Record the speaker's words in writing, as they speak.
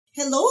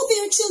Hello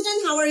there, children.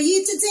 How are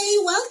you today?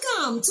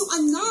 Welcome to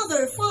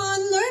another fun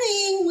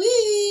learning with...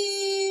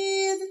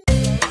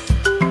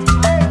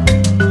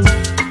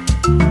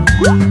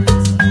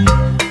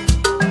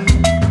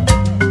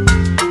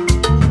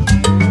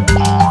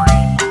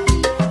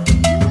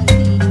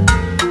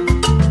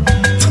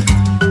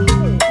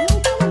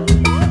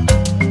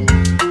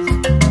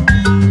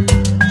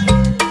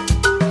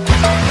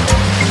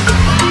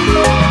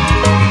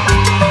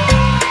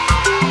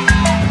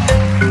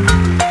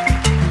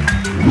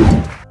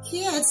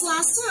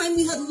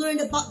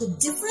 about the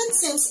different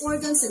sense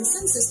organs and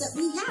senses that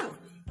we have.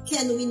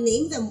 Can we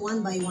name them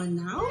one by one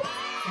now?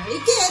 Very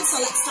good. So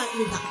let's start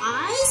with the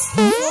eyes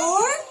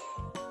for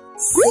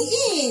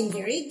seeing.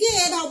 Very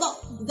good. How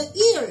about the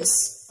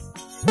ears?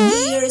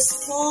 Ears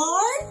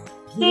for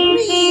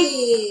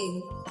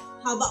hearing.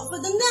 How about for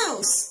the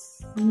nose?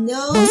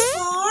 Nose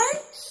for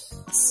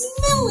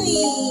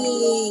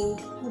smelling.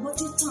 How about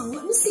your tongue?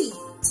 Let me see.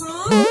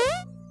 Tongue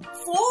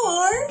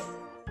for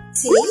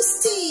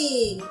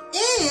tasting.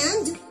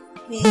 And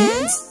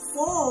hands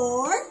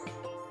for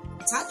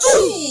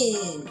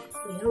touching.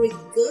 Very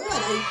good.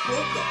 I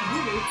hope that you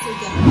will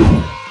forget.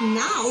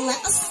 Now let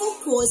us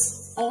focus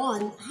on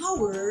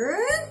our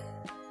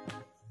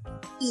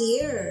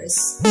ears.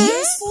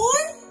 Ears for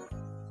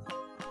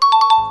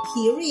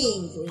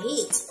hearing.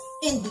 Great.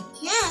 And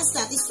because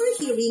that is for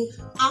hearing,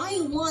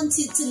 I want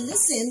you to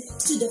listen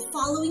to the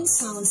following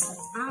sounds that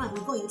I'm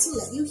going to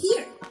let you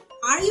hear.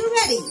 Are you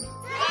ready?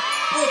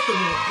 Open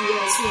your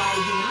ears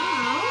wide now.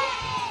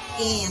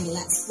 And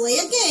let's play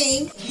a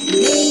game.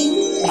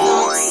 Name the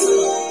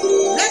sound.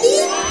 Ready?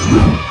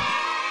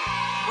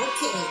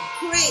 Okay,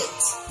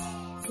 great.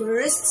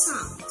 First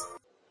sound.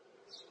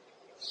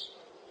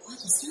 What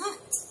is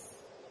that?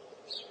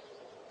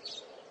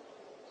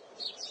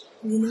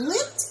 You know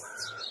it?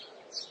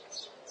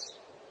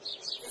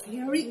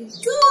 Very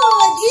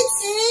good.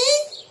 It's a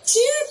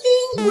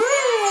chirping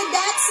bird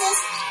that says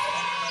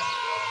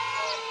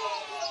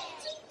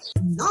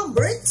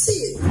number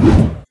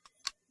 2.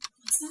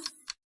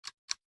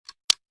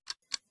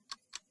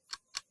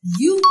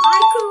 You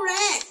are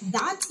correct.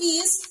 That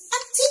is a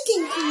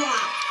ticking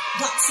clock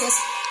that says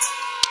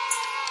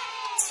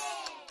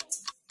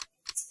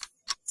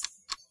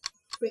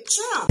great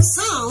job.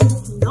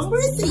 Sound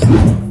number 3.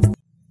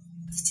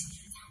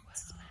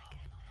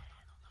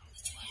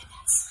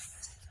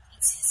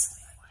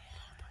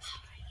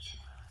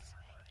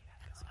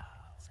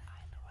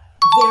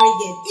 Very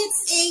good.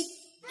 It's a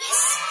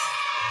whisper.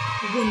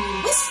 When you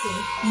whisper,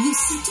 you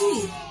see to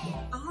it that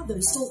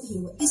others don't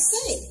hear what you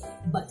say.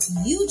 But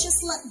you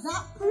just let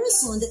that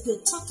person that you're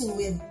talking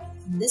with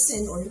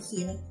listen or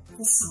hear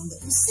the sound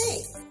that you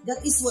say.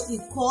 That is what you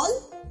call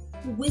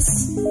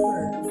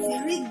whisper.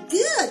 Very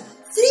good.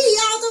 3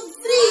 out of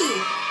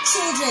 3.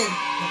 Children,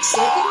 the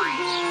chirping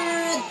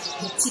bird,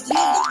 the ticking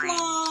of the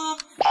clock,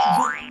 the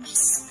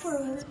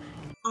whisper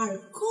are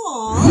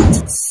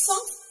called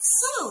soft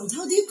sound.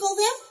 How do you call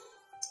them?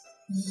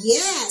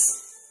 Yes,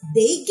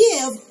 they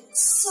give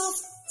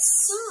soft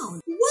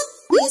sound. What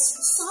is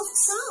soft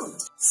sound?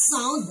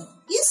 Sound that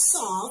is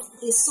soft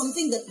is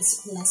something that is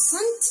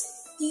pleasant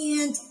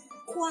and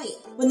quiet.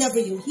 Whenever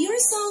you hear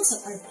sounds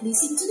that are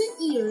pleasing to the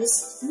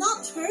ears,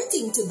 not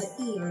hurting to the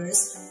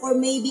ears, or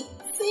maybe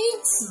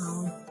faint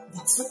sound,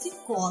 that's what you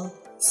call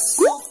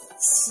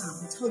soft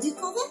sound. How do you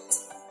call that?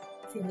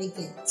 Very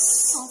good.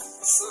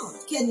 Soft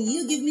sound. Can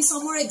you give me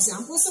some more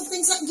examples of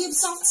things that give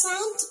soft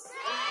sound?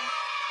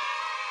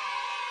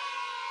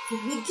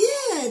 Very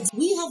good.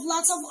 We have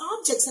lots of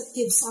objects that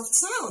give soft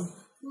sound,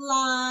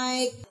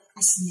 like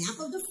a snap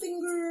of the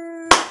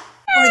finger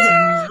or the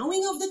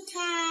meowing of the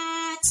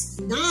cat.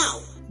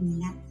 Now,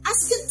 let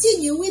us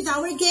continue with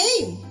our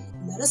game.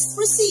 Let us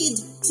proceed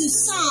to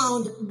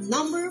sound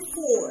number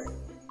 4.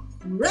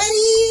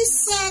 Ready,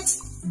 set,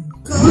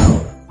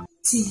 go.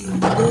 Do you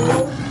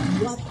know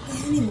what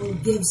animal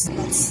gives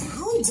that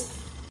sound?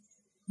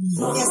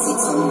 Yes,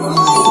 it's a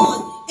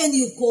lion. And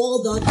you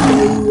call that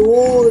the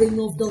roaring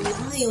of the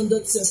lion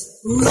that says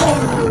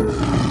roar.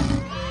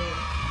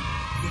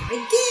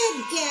 Very good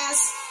guess.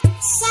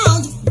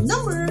 Sound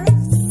number 5.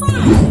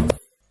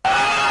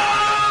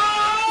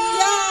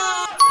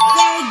 Yeah,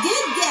 very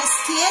good guess,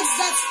 kids.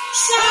 That's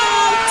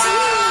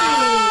shouting.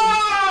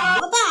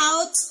 How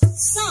about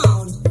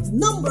sound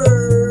number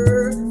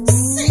 6?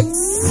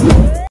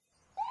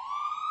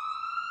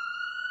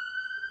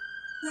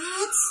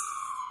 That's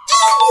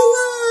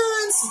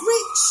ambulance.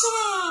 Great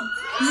job.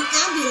 The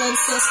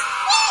ambulance says,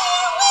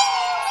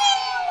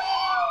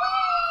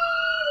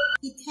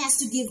 it has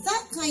to give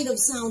that kind of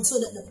sound so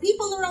that the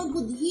people around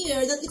would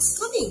hear that it's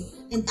coming,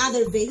 and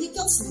other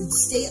vehicles would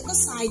stay at the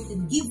side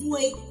and give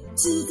way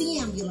to the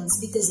ambulance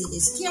because it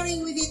is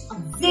carrying with it a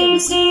very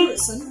sick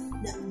person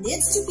that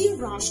needs to be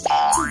rushed to the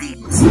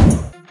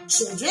hospital.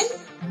 Children,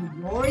 the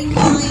roaring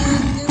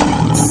lion,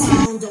 the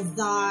sound of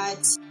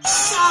that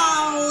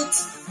shout,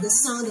 the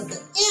sound of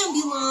the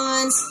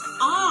ambulance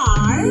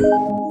are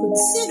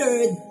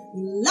considered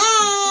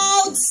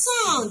loud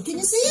sound. Can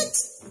you say it?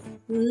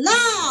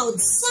 Loud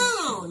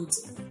sound.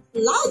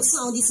 Loud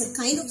sound is a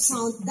kind of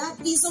sound that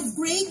is of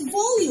great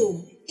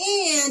volume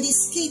and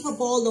is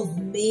capable of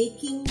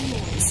making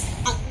noise.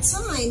 At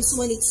times,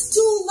 when it's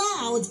too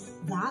loud,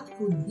 that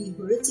could be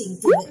hurting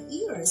to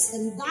the ears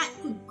and that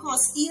could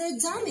cause ear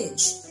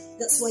damage.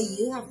 That's why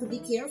you have to be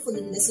careful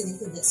in listening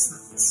to these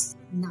sounds.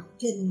 Now,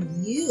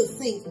 can you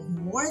think of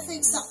more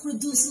things that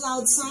produce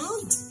loud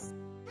sound?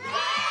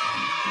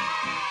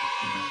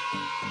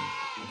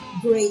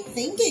 Great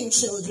thinking,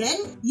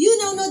 children. You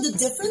now know the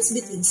difference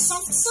between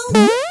soft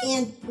sound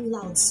and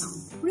loud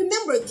sound.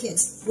 Remember,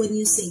 kids, when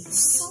you say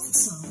soft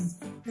sound,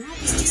 that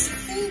is just a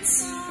faint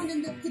sound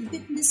and that could be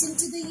pleasant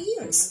to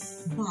the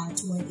ears. But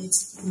when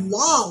it's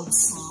loud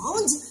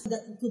sound,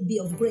 that could be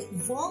of great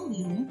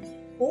volume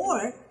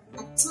or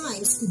at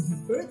times could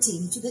be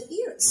hurting to the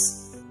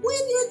ears.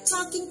 When you're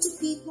talking to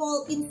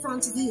people in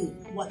front of you,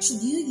 what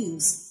should you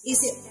use?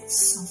 Is it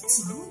soft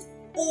sound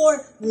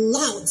or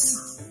loud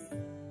sound?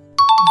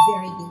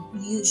 Very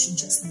good. You should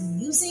just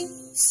be using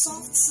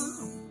soft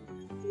sound.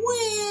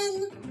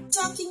 When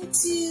talking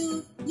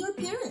to your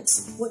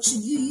parents, what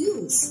should you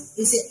use?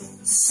 Is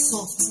it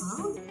soft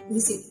sound?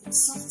 Is it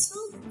soft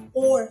sound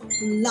or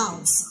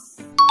loud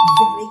sound?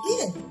 Very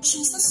good.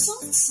 Choose the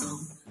soft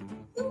sound.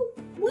 Now,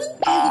 when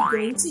are you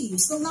going to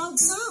use the loud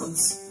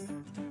sounds?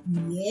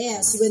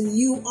 Yes, when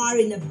you are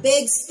in a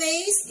big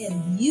space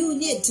and you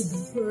need to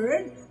be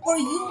heard, or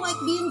you might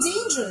be in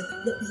danger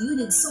that you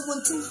need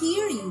someone to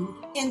hear you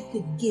and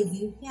could give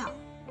you help.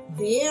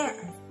 There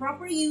are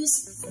proper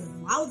use for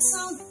loud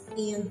sound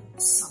and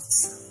soft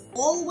sound.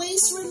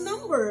 Always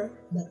remember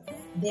that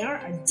there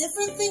are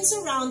different things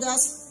around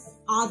us.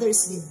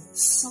 Others give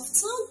soft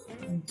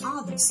sound and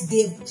others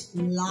give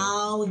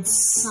loud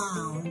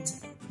sound.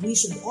 We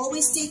should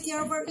always take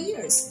care of our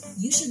ears.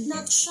 You should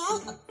not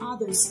shout at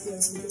others'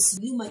 ears because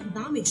you might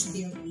damage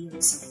their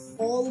ears.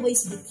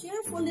 Always be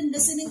careful in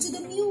listening to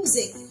the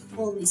music.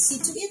 Always see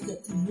to it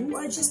that you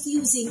are just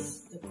using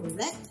the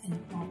correct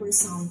and proper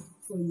sound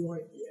for your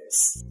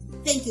ears.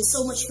 Thank you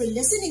so much for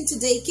listening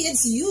today,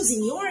 kids,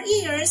 using your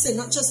ears, and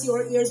not just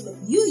your ears, but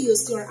you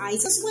use your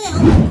eyes as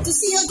well. To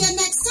see you again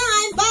next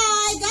time.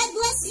 Bye!